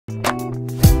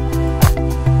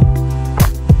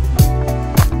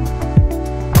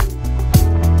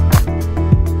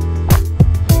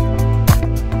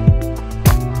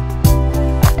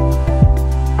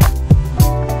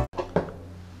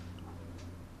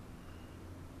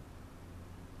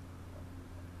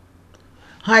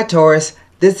Hi Taurus,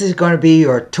 this is going to be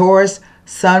your Taurus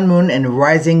Sun, Moon, and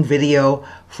Rising video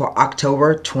for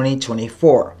October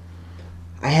 2024.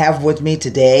 I have with me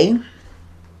today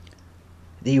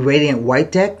the Radiant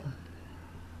White deck,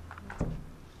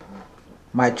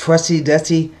 my trusty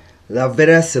dusty La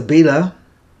Vida Sibila,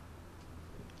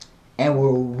 and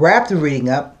we'll wrap the reading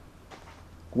up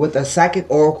with a Psychic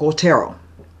Oracle Tarot.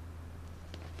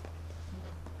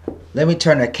 Let me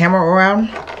turn the camera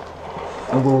around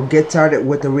and we'll get started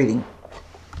with the reading.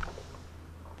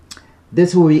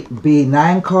 This will be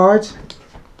 9 cards.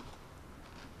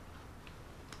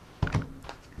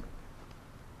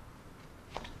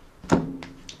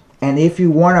 And if you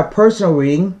want a personal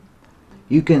reading,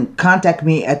 you can contact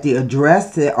me at the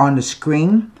address there on the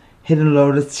screen,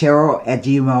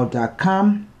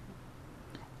 hiddenlotustarot@gmail.com,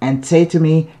 and say to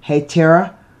me, hey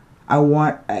Tara, I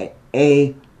want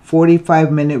a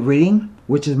 45-minute reading,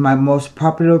 which is my most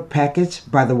popular package,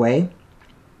 by the way,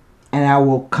 and I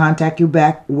will contact you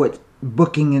back with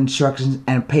booking instructions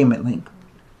and payment link.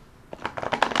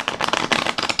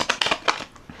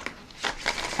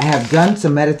 I have done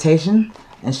some meditation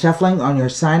and shuffling on your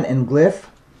sign and glyph.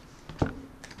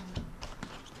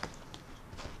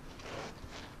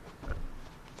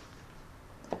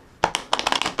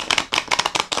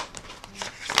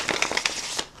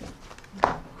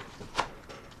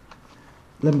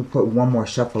 Let me put one more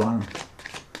shuffle on.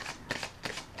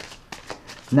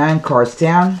 9 cards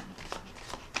down.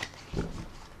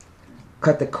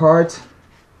 Cut the cards.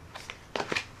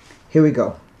 Here we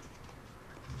go.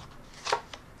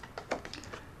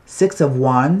 6 of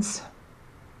Wands.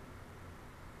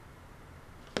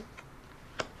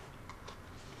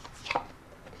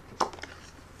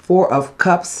 Four of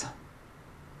Cups.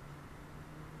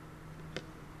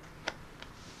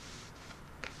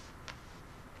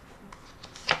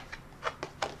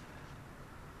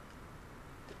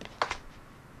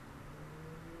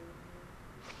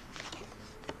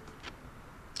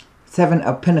 Seven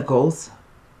of Pentacles.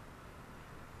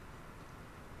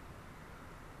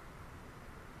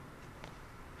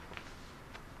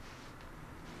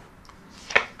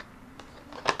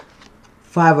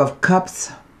 Five of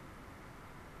Cups.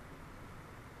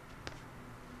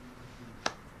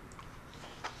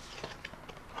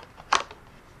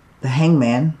 The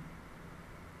Hangman.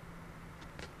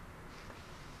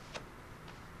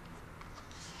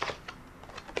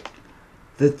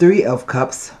 The Three of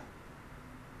Cups.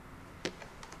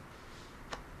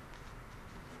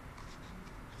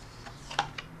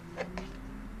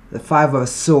 The Five of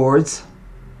Swords.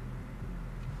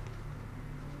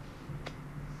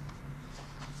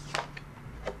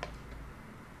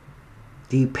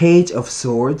 The Page of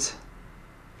Swords.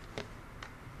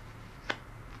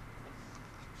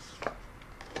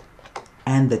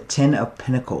 And the Ten of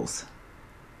Pentacles.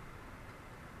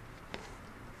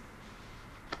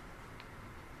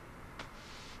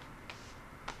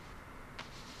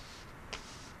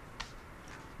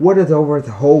 What is over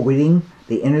the whole reading?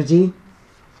 The energy?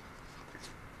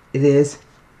 It is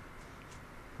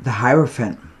the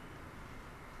Hierophant.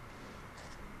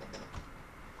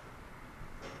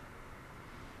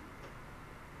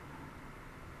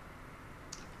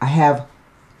 I have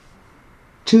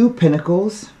 2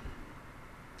 Pentacles,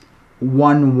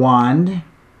 1 Wand,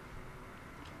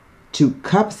 2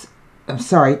 Cups,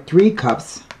 3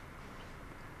 Cups,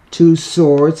 2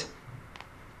 Swords,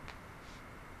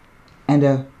 and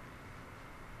a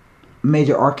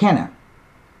Major Arcana.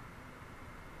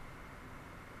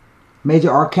 Major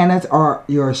Arcanas are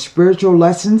your spiritual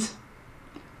lessons.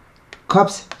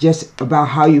 Cups, just about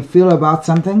how you feel about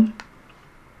something.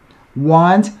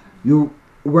 Wands, you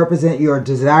represent your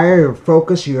desire, your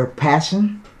focus, your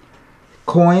passion.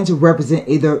 Coins represent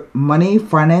either money,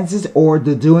 finances, or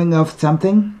the doing of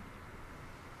something.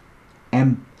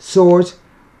 And swords,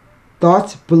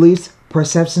 thoughts, beliefs,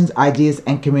 perceptions, ideas,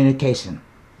 and communication.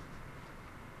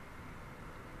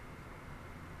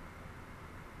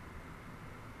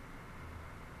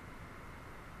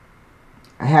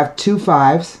 I have 2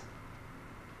 5s.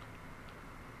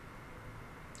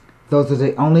 Those are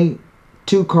the only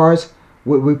 2 cards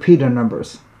with repeater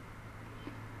numbers.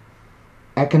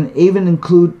 I can even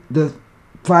include the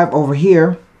 5 over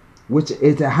here, which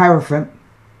is a Hierophant,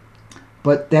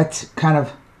 but that's kind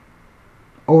of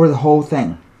over the whole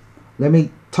thing. Let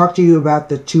me talk to you about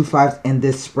the 2 5s in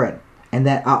this spread, and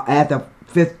then I'll add the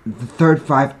third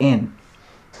 5 in.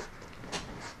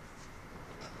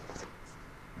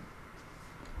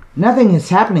 Nothing is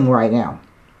happening right now.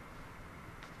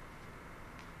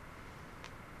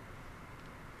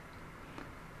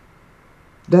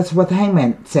 That's what the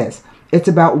Hangman says. It's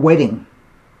about waiting.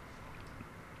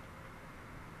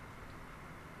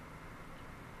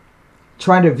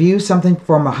 trying to view something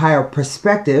from a higher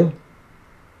perspective.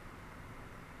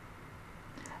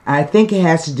 I think it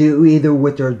has to do either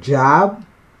with your job,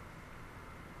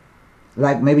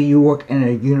 like maybe you work in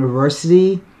a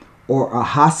university or a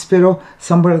hospital,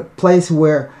 some place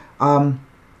where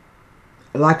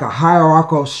like a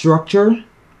hierarchical structure,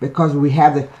 because we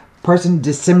have the person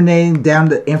disseminating down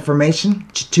the information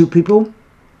to people.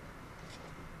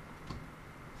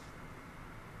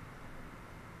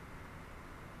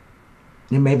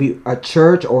 It may be a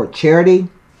church or a charity,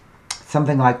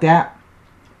 something like that.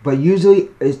 But usually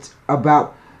it's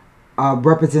about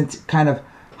represents kind of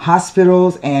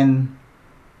hospitals and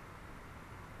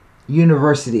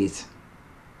universities.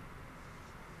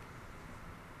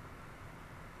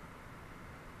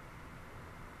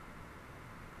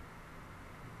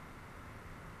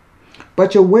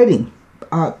 But you're waiting.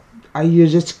 You're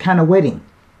just kind of waiting.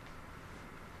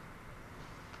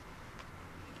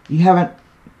 You haven't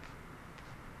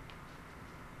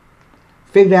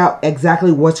figured out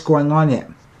exactly what's going on yet.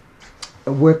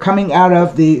 We're coming out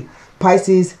of the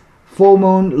Pisces full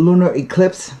moon lunar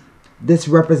eclipse. This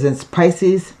represents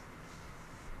Pisces.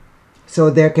 So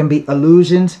there can be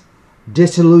illusions,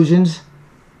 disillusions,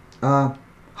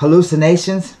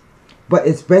 hallucinations. But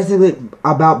it's basically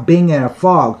about being in a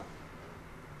fog.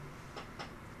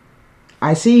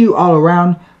 I see you all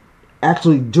around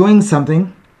actually doing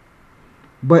something,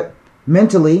 but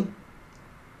mentally,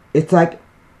 it's like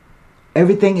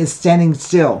everything is standing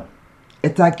still.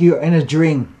 It's like you're in a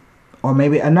dream or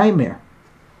maybe a nightmare.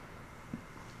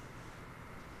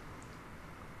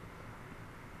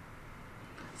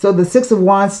 So the Six of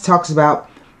Wands talks about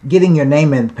getting your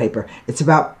name in the paper. It's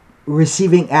about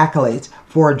receiving accolades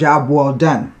for a job well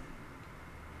done.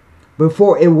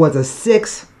 Before it was a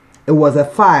 6, it was a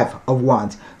 5 of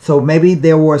Wands. So maybe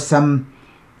there were some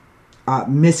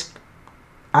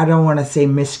I don't want to say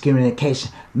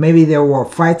miscommunication. Maybe there were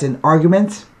fights and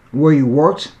arguments where you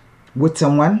worked with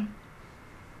someone.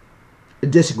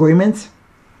 Disagreements.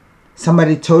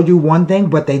 Somebody told you one thing,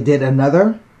 but they did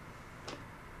another.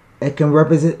 It can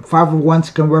represent, 5 of Wands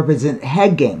can represent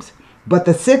head games. But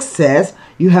the 6 says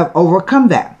you have overcome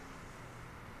that.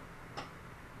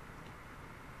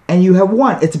 And you have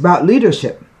won. It's about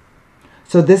leadership.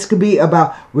 So this could be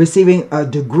about receiving a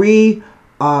degree,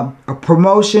 a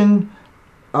promotion,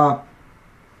 your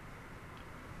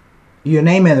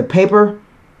name in the paper,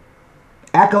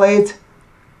 accolades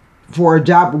for a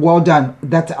job well done.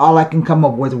 That's all I can come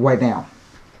up with right now.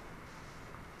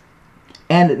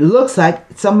 And it looks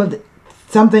like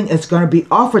something is going to be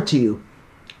offered to you.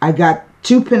 I got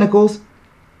 2 pentacles.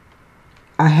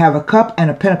 I have a cup and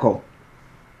a pentacle.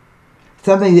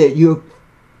 Something that you're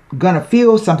going to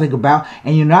feel something about,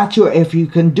 and you're not sure if you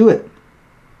can do it.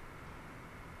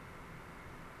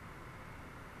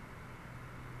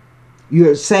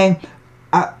 You're saying,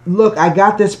 look, I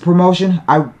got this promotion.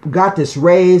 I got this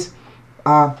raise.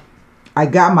 I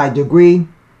got my degree.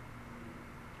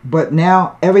 But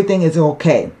now everything is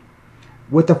okay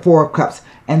with the 4 of Cups.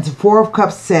 And the 4 of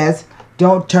Cups says,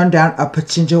 don't turn down a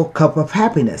potential cup of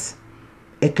happiness.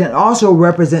 It can also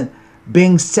represent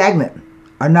being stagnant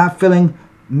or not feeling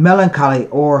melancholy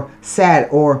or sad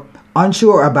or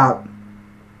unsure about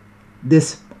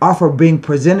this offer being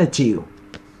presented to you.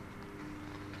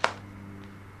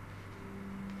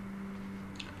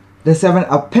 The 7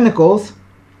 of Pentacles,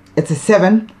 it's a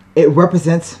 7. It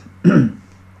represents,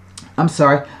 I'm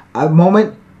sorry, a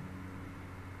moment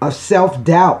of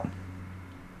self-doubt.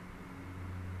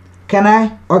 Can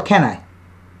I or can I?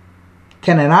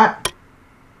 Can I not?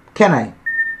 Can I?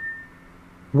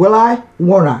 Will I?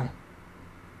 Won't I?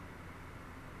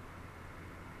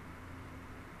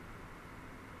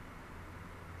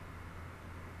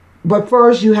 But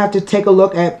first, you have to take a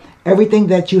look at everything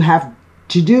that you have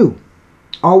to do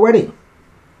already.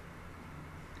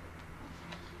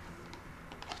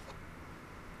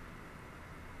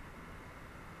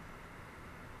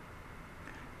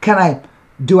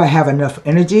 Do I have enough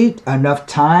energy, enough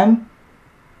time?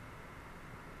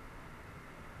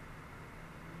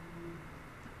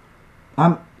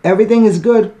 Everything is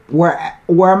good where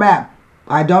I'm at.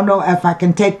 I don't know if I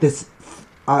can take this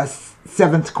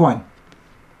 7th coin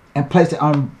and place it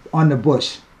on the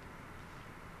bush.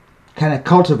 Kind of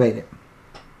cultivate it.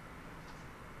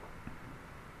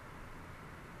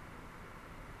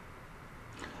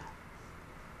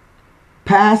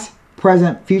 Past,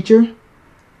 present, future.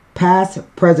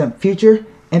 Past, present, future.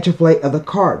 Interplay of the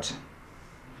cards.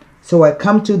 So I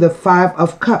come to the 5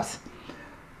 of Cups.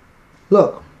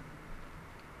 Look.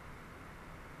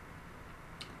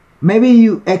 Maybe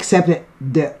you accepted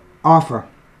the offer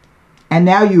and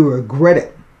now you regret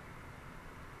it.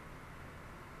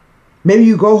 Maybe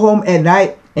you go home at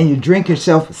night and you drink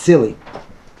yourself silly.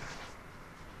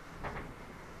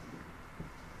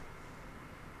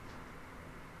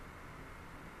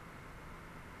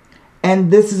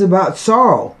 And this is about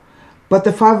sorrow. But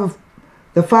the fives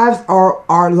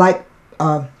are like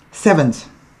sevens.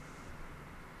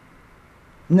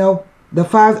 No, the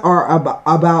fives are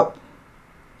about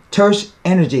terse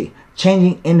energy,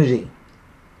 changing energy.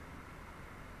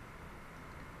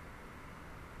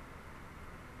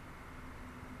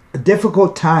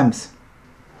 Difficult times.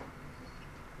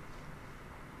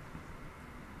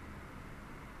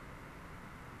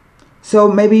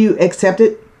 So maybe you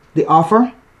accepted the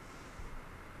offer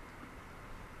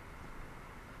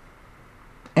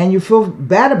and you feel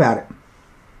bad about it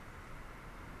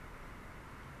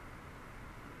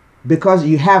because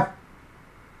you have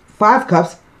 5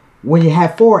 cups when you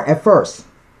had 4 at first.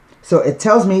 So it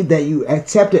tells me that you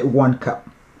accepted 1 cup.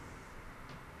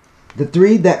 The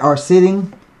 3 that are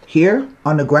sitting here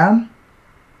on the ground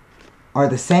are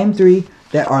the same 3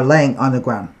 that are laying on the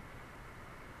ground,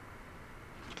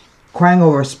 crying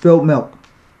over spilled milk.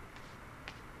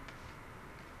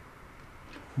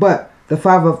 But the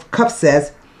 5 of Cups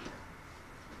says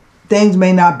things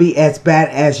may not be as bad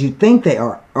as you think they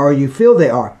are or you feel they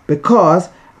are, because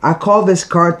I call this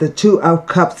card the 2 of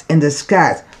Cups in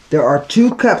disguise. There are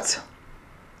 2 cups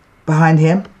behind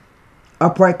him,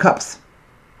 upright cups,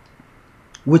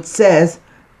 which says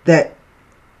that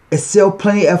it's still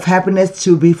plenty of happiness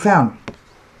to be found.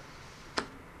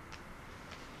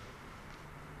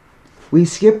 We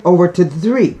skip over to the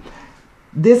 3.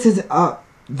 This is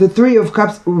the 3 of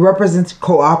Cups represents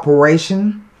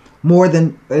cooperation,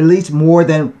 at least more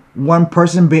than one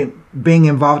person being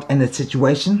involved in the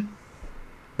situation.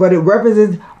 But it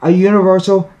represents a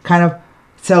universal kind of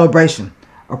celebration,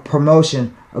 a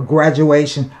promotion, a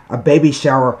graduation, a baby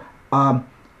shower,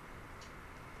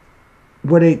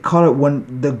 what do they call it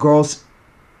when the girls,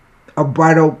 a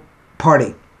bridal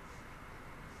party.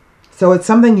 So it's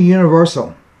something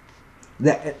universal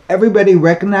that everybody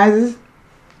recognizes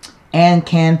and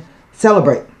can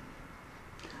celebrate.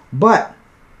 But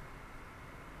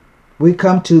we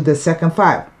come to the second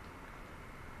 5.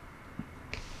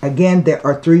 Again, there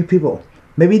are 3 people.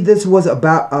 Maybe this was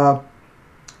about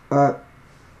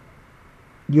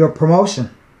your promotion.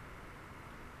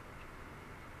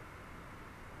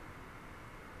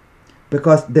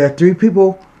 Because there are 3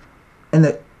 people in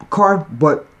the card,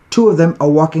 but 2 of them are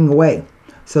walking away.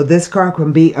 So this card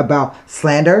can be about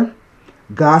slander,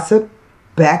 gossip,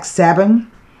 backstabbing.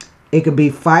 It could be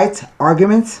fights,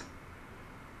 arguments.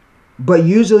 But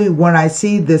usually when I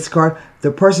see this card,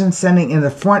 the person standing in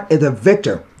the front is a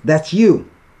victor. That's you.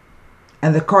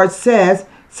 And the card says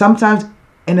sometimes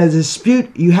in a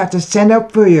dispute, you have to stand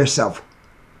up for yourself.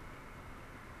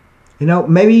 You know,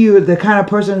 maybe you're the kind of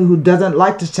person who doesn't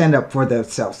like to stand up for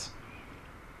themselves.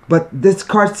 But this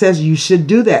card says you should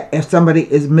do that if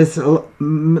somebody is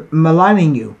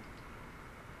maligning you.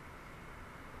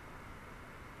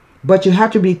 But you have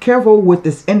to be careful with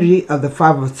this energy of the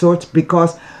 5 of Swords,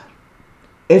 because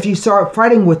if you start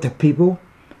fighting with the people,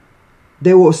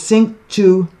 they will sink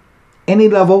to any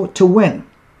level to win.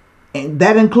 And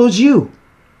that includes you.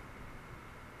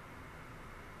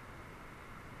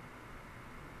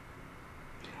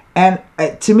 And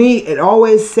to me, it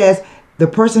always says the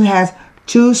person has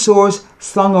 2 swords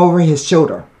slung over his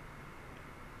shoulder.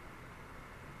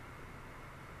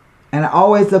 And I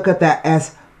always look at that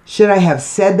as, should I have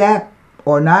said that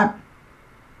or not?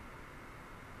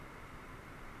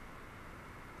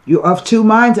 You're of 2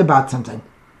 minds about something,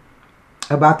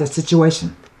 about the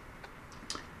situation.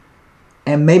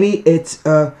 And maybe it's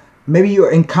maybe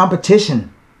you're in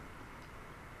competition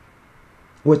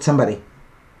with somebody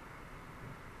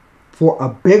for a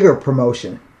bigger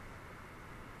promotion.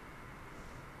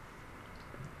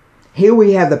 Here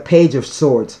we have the Page of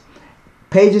Swords.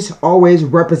 Pages always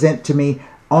represent to me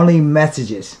only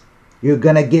messages. You're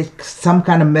going to get some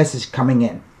kind of message coming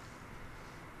in,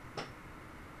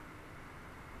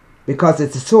 because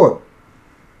it's a sword.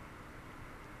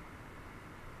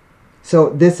 So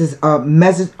this is a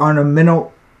message on a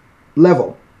mental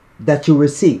level that you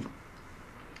receive.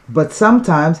 But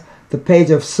sometimes the Page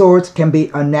of Swords can be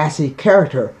a nasty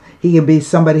character. He can be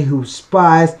somebody who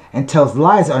spies and tells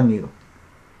lies on you.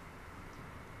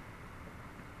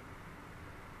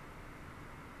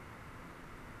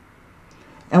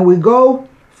 And we go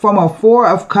from a 4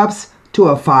 of Cups to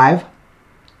a 5.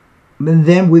 And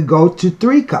then we go to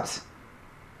 3 cups.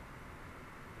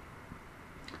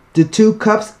 The 2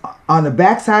 cups on the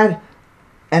backside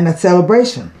and a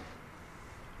celebration.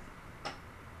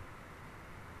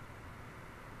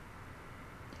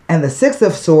 And the 6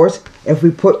 of Swords, if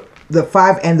we put the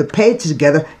 5 and the page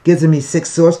together gives me 6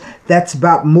 swords. That's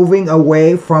about moving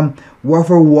away from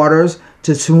rougher waters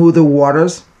to smoother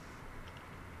waters,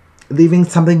 leaving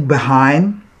something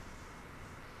behind.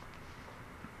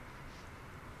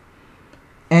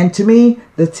 And to me,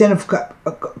 the 10 of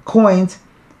coins,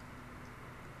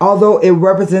 although it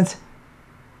represents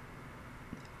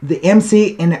the MC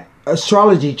in an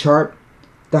astrology chart,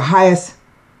 the highest,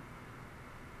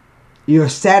 your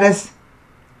status,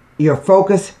 your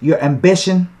focus, your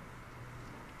ambition,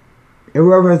 it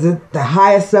represents the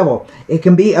highest level. It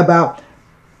can be about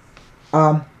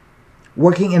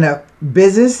working in a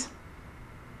business,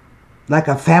 like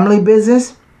a family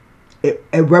business. It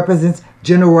represents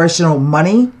generational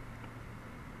money,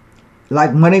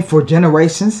 like money for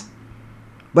generations.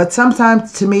 But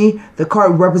sometimes, to me, the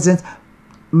card represents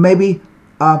maybe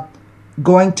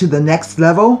going to the next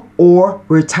level or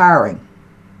retiring.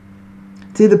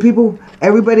 See, the people,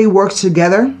 everybody works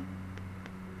together.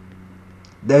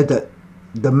 They're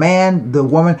the man, the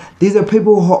woman. These are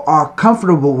people who are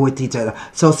comfortable with each other.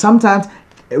 So sometimes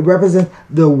it represents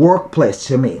the workplace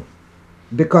to me,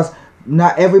 because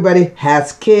not everybody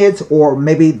has kids, or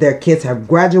maybe their kids have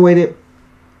graduated.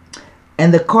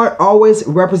 And the card always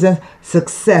represents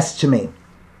success to me.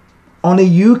 Only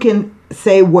you can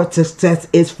say what success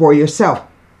is for yourself.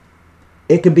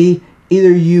 It could be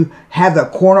either you have the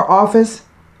corner office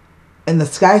in the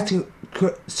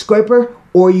skyscraper,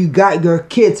 or you got your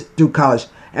kids through college.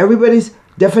 Everybody's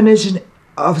definition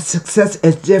of success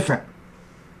is different.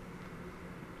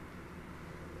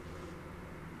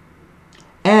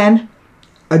 And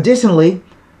additionally,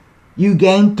 you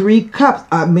gain 3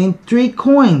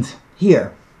 coins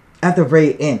here at the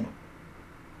very end.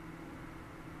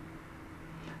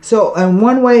 So in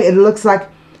one way, it looks like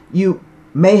you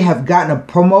may have gotten a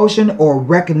promotion or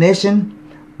recognition,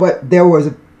 but there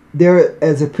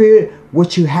is a period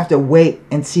which you have to wait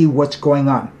and see what's going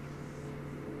on.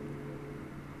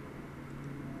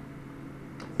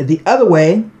 The other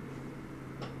way,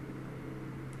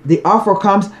 the offer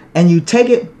comes and you take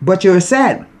it, but you're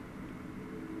sad.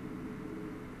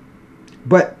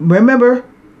 But remember,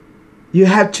 you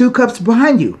have 2 cups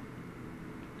behind you.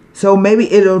 So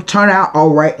maybe it'll turn out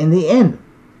all right in the end.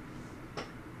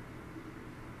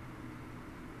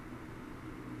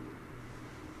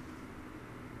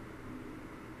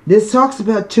 This talks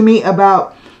to me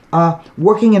about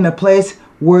working in a place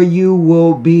where you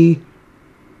will be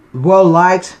well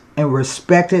liked and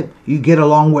respected. You get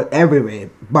along with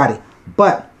everybody.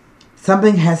 But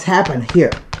something has happened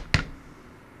here.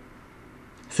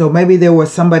 So maybe there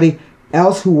was somebody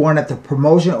else who wanted the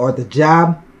promotion or the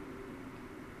job,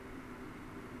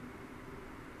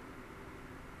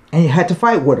 and you had to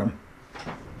fight with them.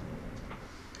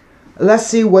 Let's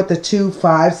see what the 2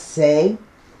 5s say.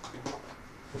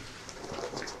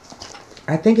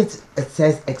 I think it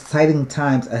says exciting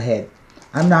times ahead.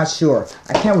 I'm not sure.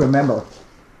 I can't remember.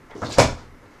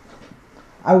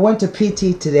 I went to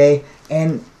PT today,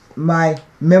 and my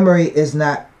memory is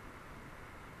not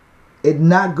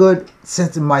good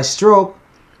since my stroke,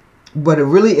 but it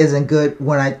really isn't good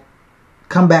when I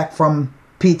come back from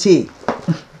PT.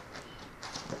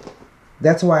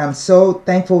 That's why I'm so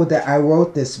thankful that I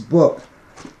wrote this book.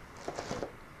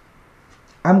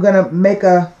 I'm gonna make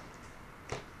a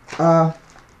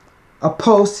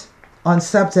post on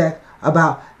Substack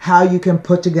about how you can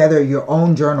put together your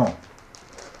own journal.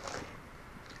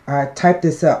 I typed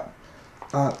this up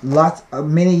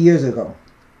many years ago.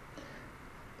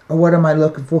 What am I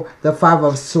looking for? The 5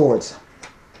 of Swords.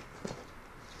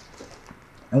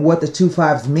 And what the 2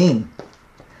 5s mean.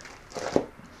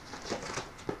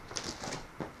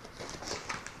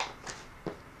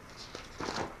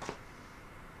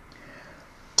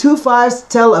 Two 5s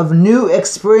tell of new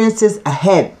experiences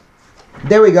ahead.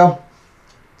 There we go.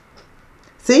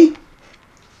 See?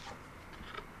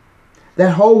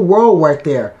 That whole world right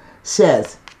there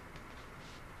says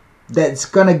that it's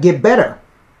going to get better.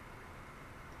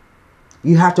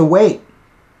 You have to wait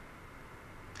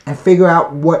and figure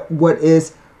out what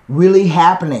is really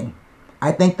happening.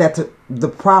 I think that's the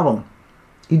problem.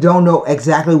 You don't know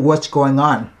exactly what's going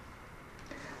on.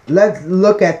 Let's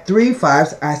look at 3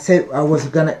 5s. I said I was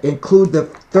going to include the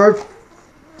third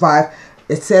 5.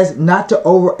 It says not to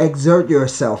overexert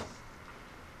yourself.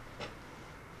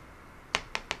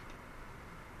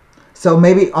 So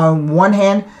maybe on one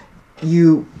hand,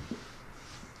 you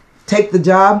take the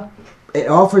job, it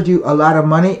offers you a lot of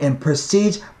money and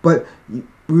prestige, but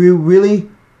you really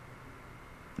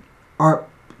are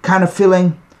kind of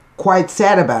feeling quite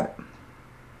sad about it.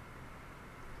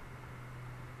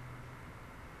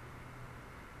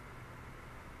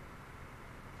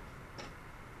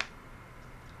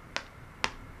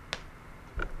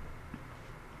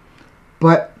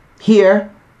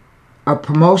 Here, a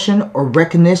promotion or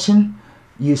recognition,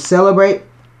 you celebrate,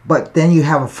 but then you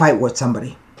have a fight with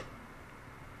somebody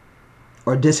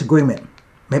or disagreement.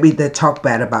 Maybe they talk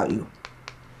bad about you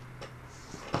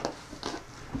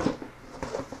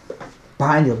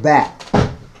behind your back.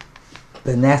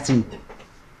 The nasty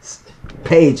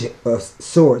page of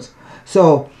swords.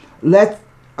 So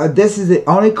this is the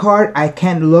only card I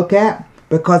can't look at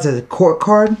because it's a court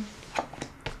card.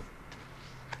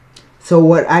 So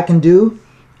what I can do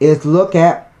is look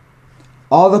at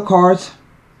all the cards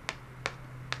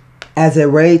as they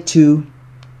relate to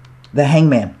the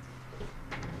Hangman.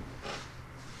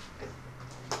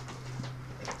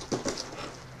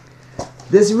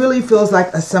 This really feels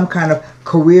like some kind of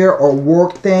career or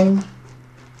work thing.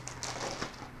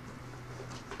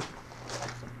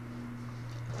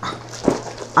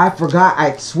 I forgot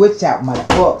I switched out my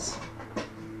books.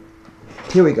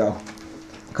 Here we go.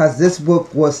 Because this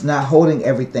book was not holding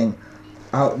everything.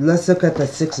 Let's look at the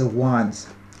Six of Wands.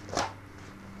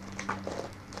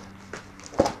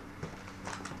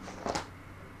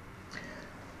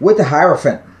 With the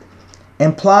Hierophant,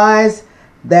 implies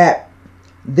that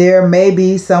there may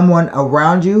be someone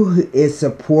around you who is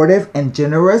supportive and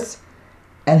generous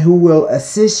and who will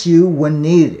assist you when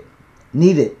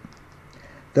needed.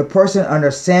 The person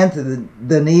understands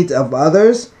the needs of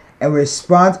others and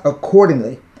responds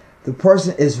accordingly. The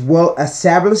person is well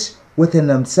established within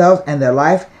themselves and their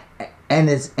life and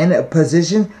is in a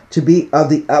position to be of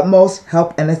the utmost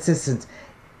help and assistance.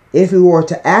 If you were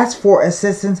to ask for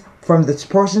assistance from this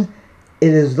person,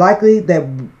 it is likely that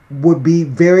would be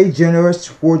very generous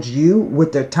towards you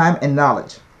with their time and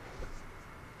knowledge.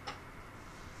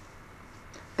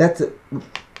 That's it.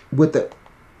 With the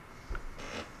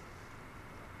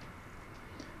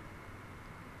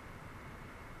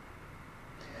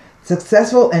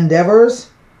successful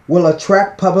endeavors will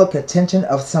attract public attention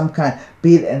of some kind,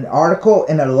 be it an article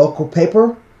in a local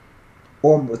paper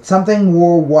or something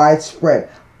more widespread.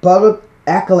 Public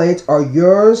accolades are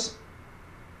yours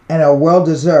and are well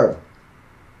deserved.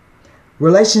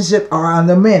 Relationships are on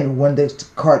the mend when this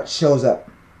card shows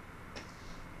up.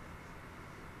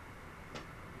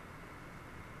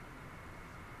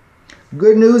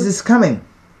 Good news is coming.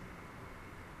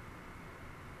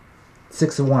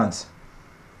 Six of Wands.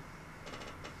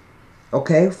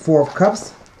 Okay, Four of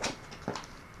Cups.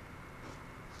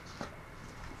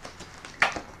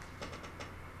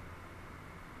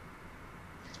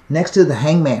 Next to the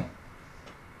Hangman.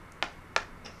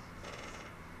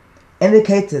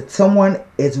 Indicates that someone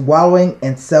is wallowing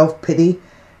in self-pity,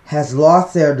 has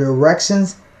lost their direction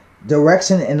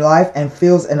in life, and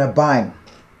feels in a bind.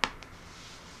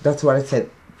 That's what I said.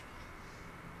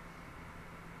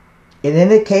 It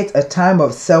indicates a time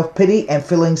of self-pity and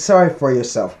feeling sorry for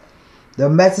yourself. The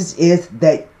message is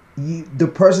that the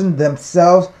person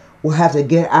themselves will have to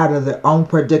get out of their own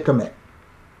predicament.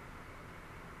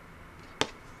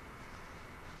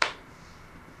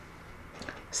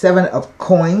 Seven of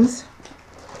Coins.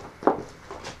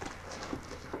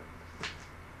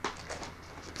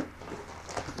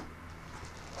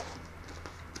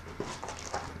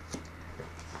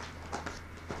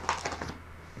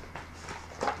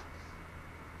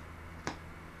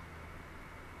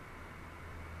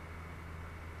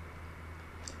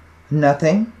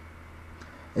 Nothing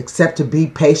except to be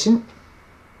patient.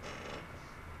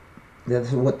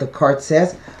 That's what the card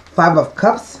says. Five of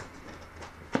Cups.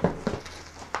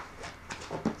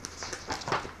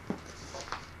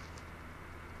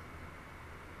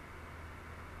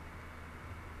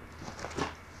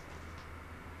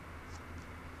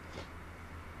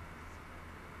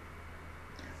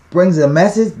 Brings a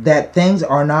message that things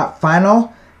are not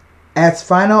final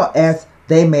as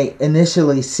they may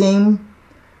initially seem.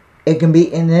 It can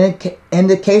be an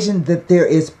indication that there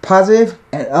is positive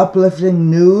and uplifting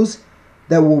news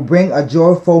that will bring a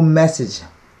joyful message.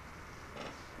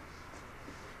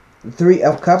 The Three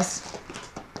of Cups.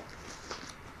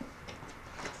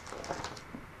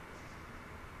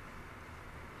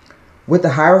 With the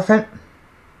Hierophant,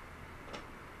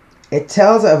 it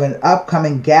tells of an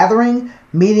upcoming gathering,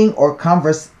 meeting, or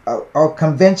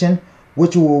convention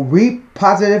which will reap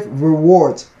positive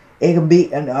rewards. It can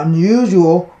be an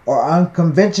unusual or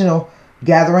unconventional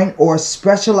gathering or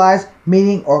specialized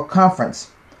meeting or conference.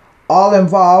 All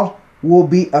involved will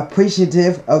be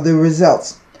appreciative of the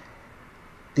results.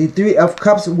 The Three of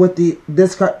Cups with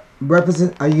this card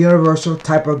represents a universal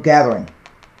type of gathering.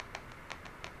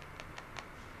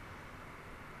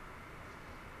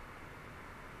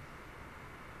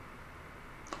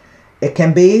 It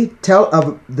can tell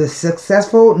of the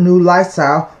successful new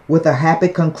lifestyle with a happy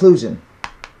conclusion.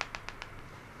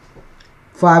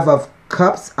 Five of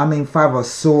Cups, Five of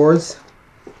Swords.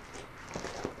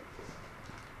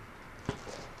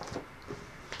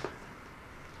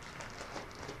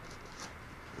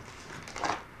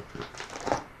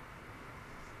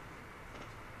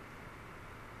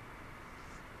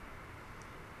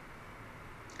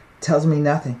 Tells me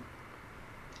nothing,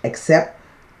 except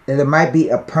that there might be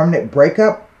a permanent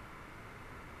breakup,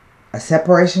 a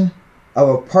separation of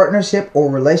a partnership or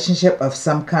relationship of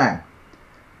some kind.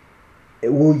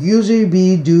 It will usually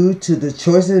be due to the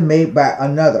choices made by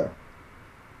another.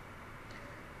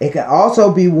 It can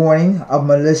also be warning of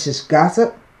malicious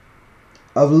gossip,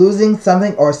 of losing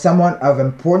something or someone of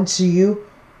importance to you,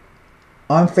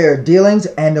 unfair dealings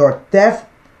and or theft.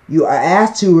 You are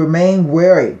asked to remain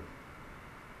wary.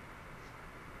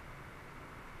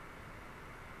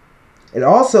 It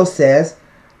also says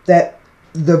that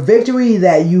the victory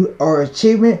that you or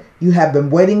achievement you have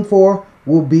been waiting for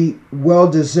will be well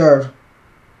deserved.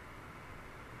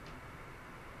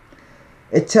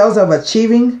 It tells of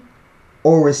achieving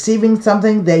or receiving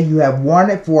something that you have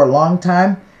wanted for a long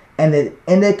time, and it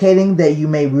indicating that you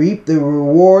may reap the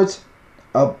rewards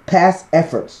of past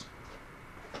efforts.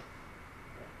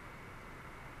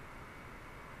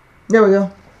 There we go.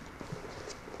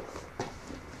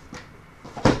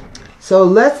 So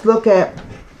let's look at,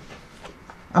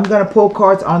 I'm going to pull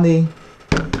cards on the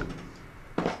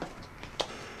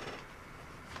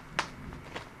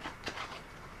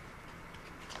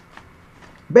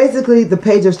basically the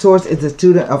Page of Swords is a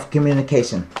student of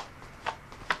communication.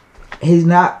 He's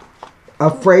not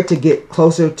afraid to get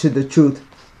closer to the truth.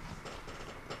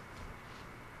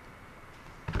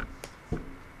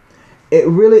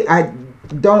 I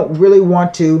don't really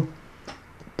want to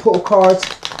pull cards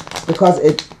because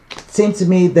it seems to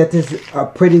me that this is a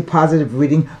pretty positive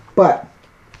reading, but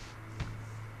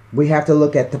we have to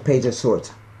look at the Page of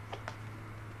Swords.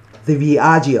 The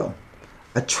Viaggio,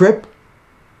 a trip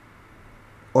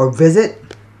or visit.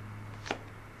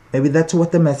 Maybe that's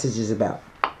what the message is about.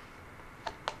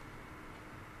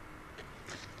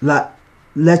 La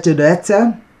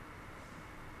Leggerezza.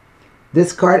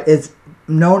 This card is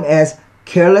known as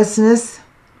carelessness.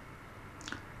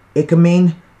 It can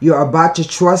mean you're about to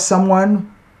trust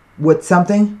someone with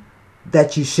something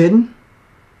that you shouldn't.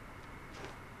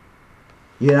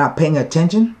 You're not paying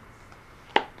attention.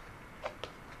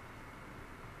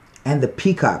 And the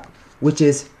Peacock, which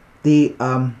is the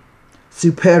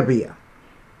Superbia.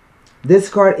 This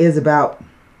card is about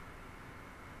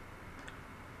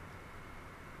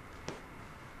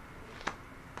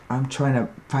I'm trying to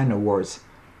find the words.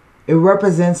 It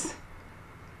represents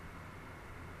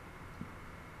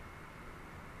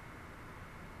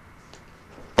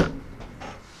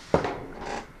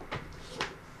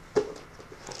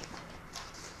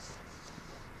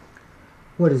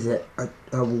what is it?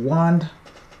 A wand?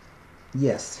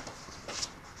 Yes.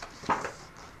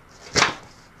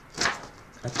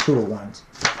 A Two of Wands.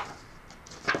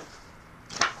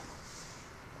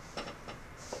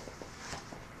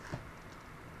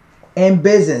 In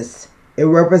business, it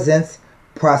represents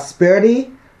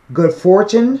prosperity, good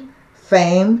fortune,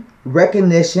 fame,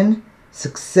 recognition,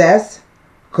 success,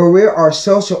 career or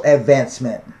social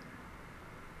advancement.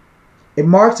 It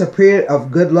marks a period of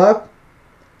good luck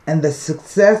and the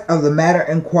success of the matter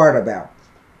inquired about.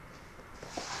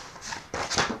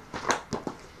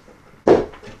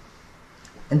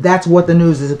 And that's what the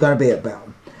news is going to be about.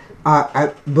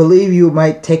 I believe you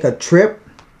might take a trip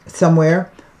somewhere,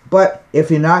 but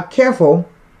if you're not careful,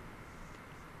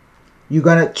 you're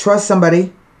going to trust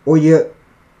somebody or you're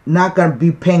not going to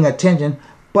be paying attention,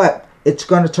 but it's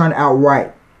going to turn out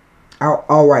right.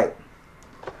 All right.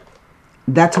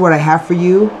 That's what I have for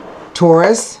you,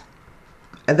 Taurus.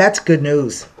 And that's good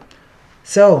news.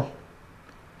 So,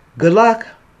 good luck.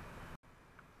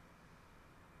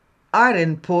 I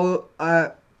didn't pull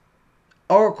an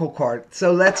oracle card,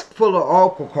 so let's pull an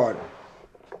oracle card.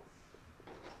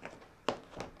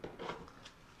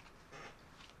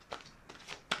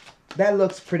 That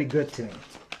looks pretty good to me.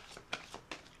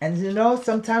 And you know,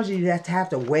 sometimes you just have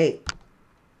to wait.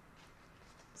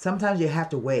 Sometimes you have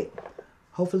to wait.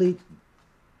 Hopefully,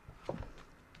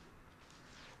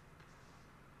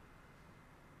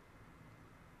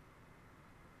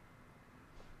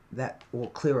 that will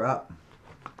clear up.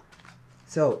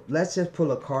 So let's just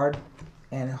pull a card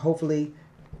and hopefully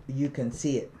you can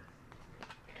see it.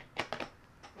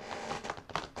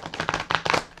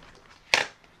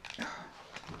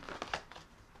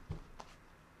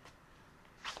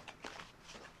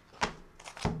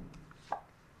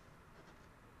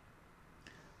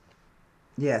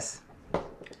 Yes.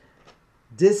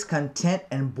 Discontent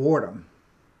and boredom.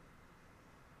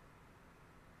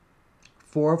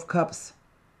 Four of Cups.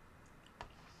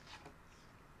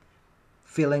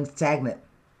 Feeling stagnant,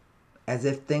 as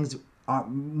if things aren't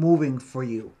moving for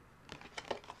you.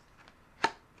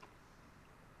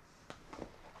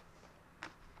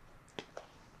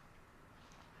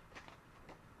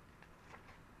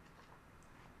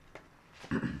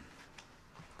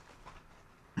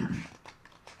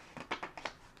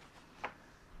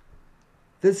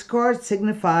 This card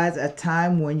signifies a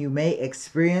time when you may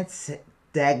experience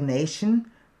stagnation,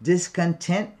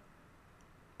 discontent,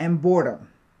 and boredom.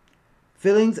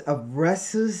 Feelings of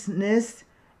restlessness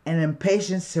and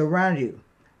impatience surround you.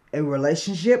 A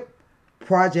relationship,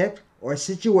 project, or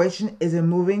situation isn't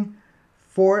moving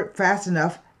forward fast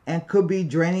enough and could be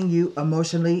draining you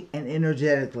emotionally and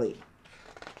energetically.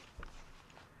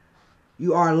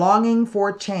 You are longing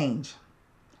for change,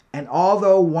 and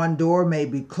although one door may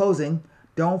be closing,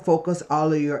 don't focus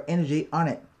all of your energy on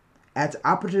it, as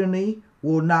opportunity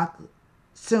will knock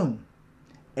soon.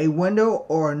 A window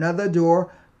or another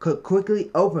door could quickly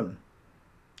open.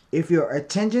 If your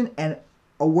attention and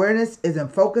awareness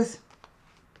isn't focused,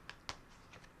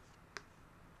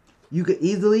 you could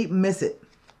easily miss it.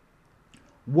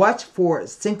 Watch for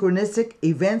synchronistic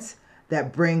events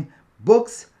that bring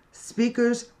books,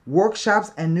 speakers,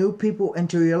 workshops, and new people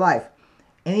into your life.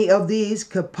 Any of these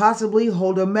could possibly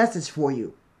hold a message for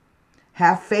you.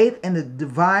 Have faith in the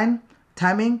divine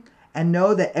timing and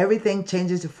know that everything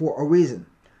changes for a reason.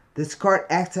 This card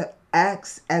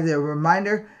acts as a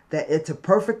reminder that it's a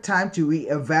perfect time to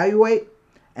reevaluate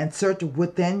and search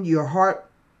within your heart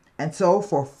and soul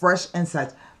for fresh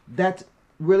insights. That's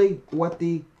really what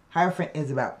the Hierophant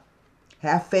is about.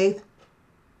 Have faith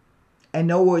and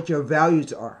know what your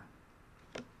values are.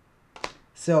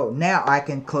 So now I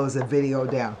can close the video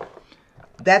down.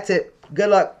 That's it.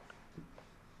 Good luck.